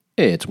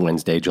It's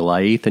Wednesday,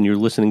 July 8th, and you're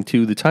listening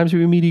to the Times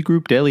Review Media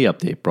Group Daily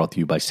Update, brought to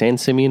you by San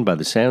Simeon by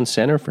the Sound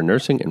Center for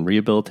Nursing and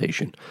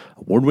Rehabilitation.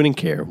 Award-winning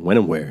care when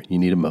and where you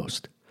need it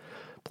most.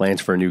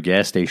 Plans for a new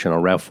gas station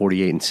on Route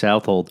 48 in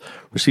Southold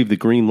received the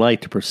green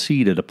light to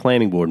proceed at a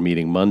planning board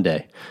meeting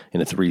Monday.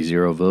 In a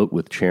 3-0 vote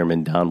with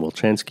Chairman Don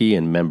Wilczynski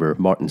and member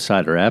Martin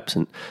Sider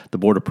absent, the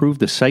board approved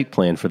the site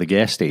plan for the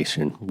gas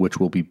station, which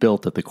will be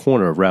built at the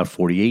corner of Route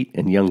 48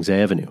 and Youngs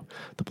Avenue.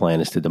 The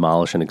plan is to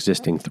demolish an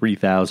existing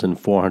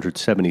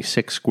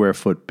 3,476 square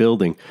foot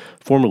building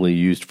formerly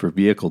used for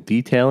vehicle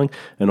detailing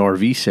and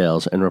RV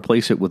sales and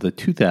replace it with a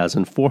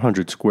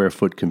 2,400 square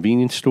foot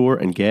convenience store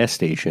and gas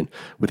station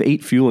with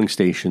 8 fueling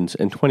stations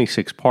and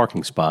 26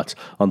 parking spots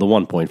on the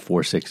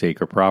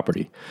 1.46-acre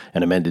property.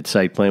 An amended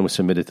site plan was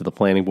submitted to the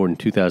planning board in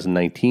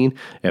 2019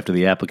 after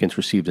the applicants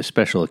received a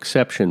special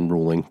exception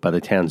ruling by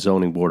the town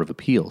zoning board of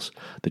appeals.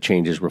 The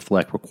changes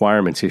reflect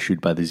requirements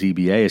issued by the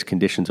ZBA as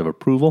conditions of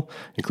approval,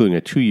 including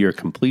a 2-year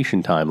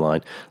completion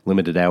timeline,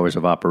 limited hours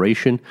of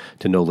operation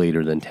to no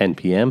later than 10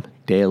 p.m.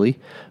 daily,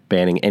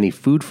 banning any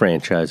food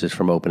franchises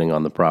from opening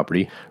on the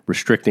property,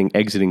 restricting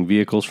exiting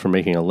vehicles from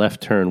making a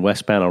left turn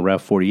westbound on Route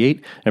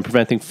 48, and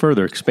preventing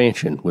further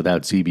expansion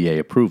without ZBA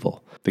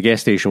approval. The gas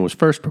station was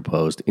first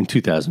proposed in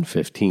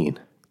 2015.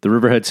 The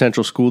Riverhead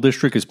Central School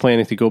District is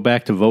planning to go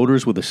back to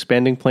voters with a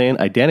spending plan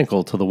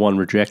identical to the one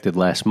rejected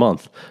last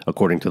month.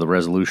 According to the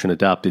resolution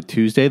adopted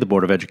Tuesday, the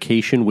Board of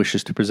Education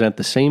wishes to present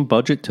the same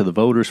budget to the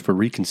voters for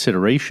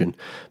reconsideration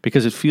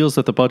because it feels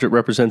that the budget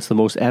represents the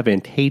most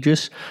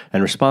advantageous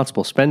and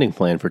responsible spending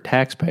plan for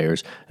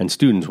taxpayers and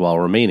students while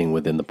remaining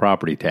within the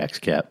property tax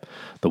cap.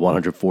 The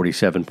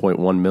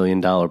 $147.1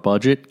 million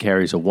budget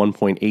carries a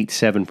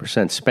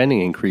 1.87% spending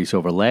increase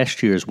over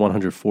last year's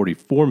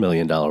 $144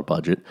 million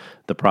budget.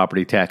 The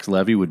property tax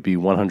levy would be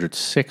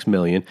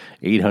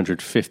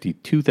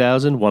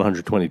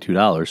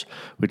 $106,852,122,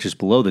 which is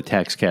below the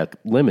tax cap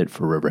limit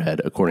for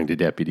Riverhead, according to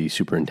Deputy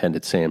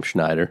Superintendent Sam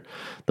Schneider.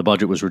 The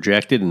budget was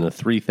rejected in a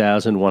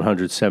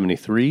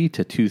 3,173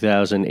 to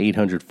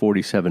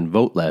 2,847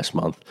 vote last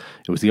month.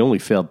 It was the only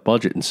failed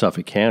budget in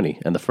Suffolk County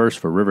and the first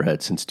for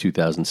Riverhead since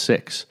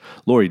 2006.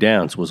 Lori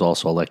Downs was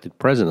also elected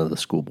president of the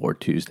school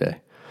board Tuesday.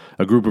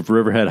 A group of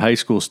Riverhead High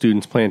School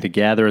students plan to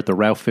gather at the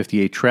Route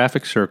 58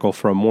 traffic circle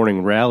for a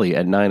morning rally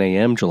at 9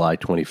 a.m. July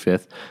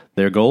 25th.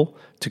 Their goal?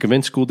 To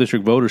convince school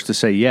district voters to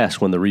say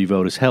yes when the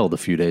revote is held a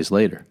few days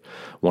later.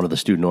 One of the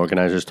student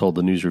organizers told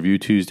the News Review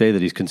Tuesday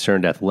that he's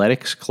concerned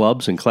athletics,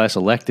 clubs, and class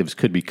electives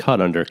could be cut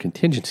under a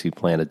contingency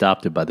plan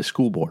adopted by the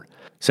school board.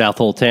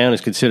 Southold Town is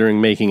considering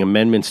making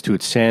amendments to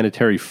its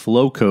sanitary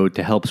flow code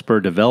to help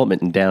spur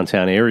development in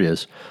downtown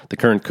areas. The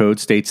current code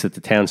states that the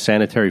town's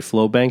sanitary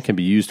flow bank can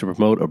be used to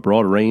promote a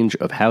broad range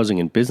of housing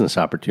and business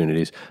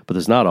opportunities, but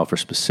does not offer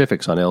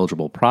specifics on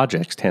eligible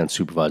projects, Town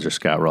Supervisor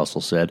Scott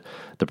Russell said.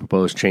 The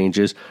proposed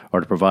changes are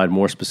to provide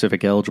more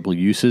specific eligible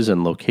uses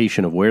and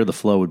location of where the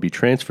flow would be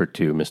transferred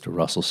to, Mr.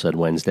 Russell said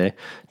Wednesday.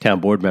 Town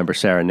board member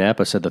Sarah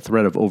Napa said the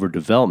threat of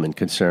overdevelopment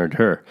concerned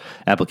her.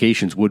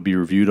 Applications would be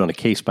reviewed on a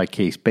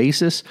case-by-case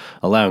basis,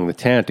 allowing the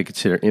town to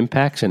consider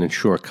impacts and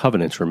ensure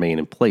covenants remain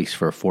in place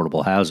for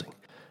affordable housing.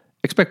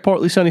 Expect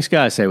partly sunny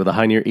skies today with a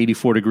high near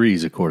 84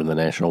 degrees, according to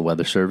the National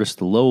Weather Service.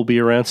 The low will be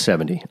around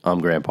 70. I'm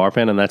Graham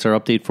Parpan, and that's our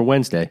update for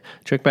Wednesday.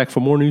 Check back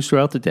for more news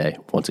throughout the day.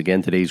 Once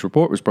again, today's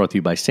report was brought to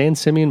you by San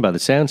Simeon by the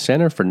Sound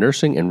Center for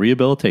Nursing and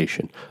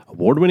Rehabilitation.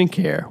 Award-winning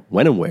care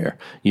when and where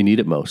you need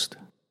it most.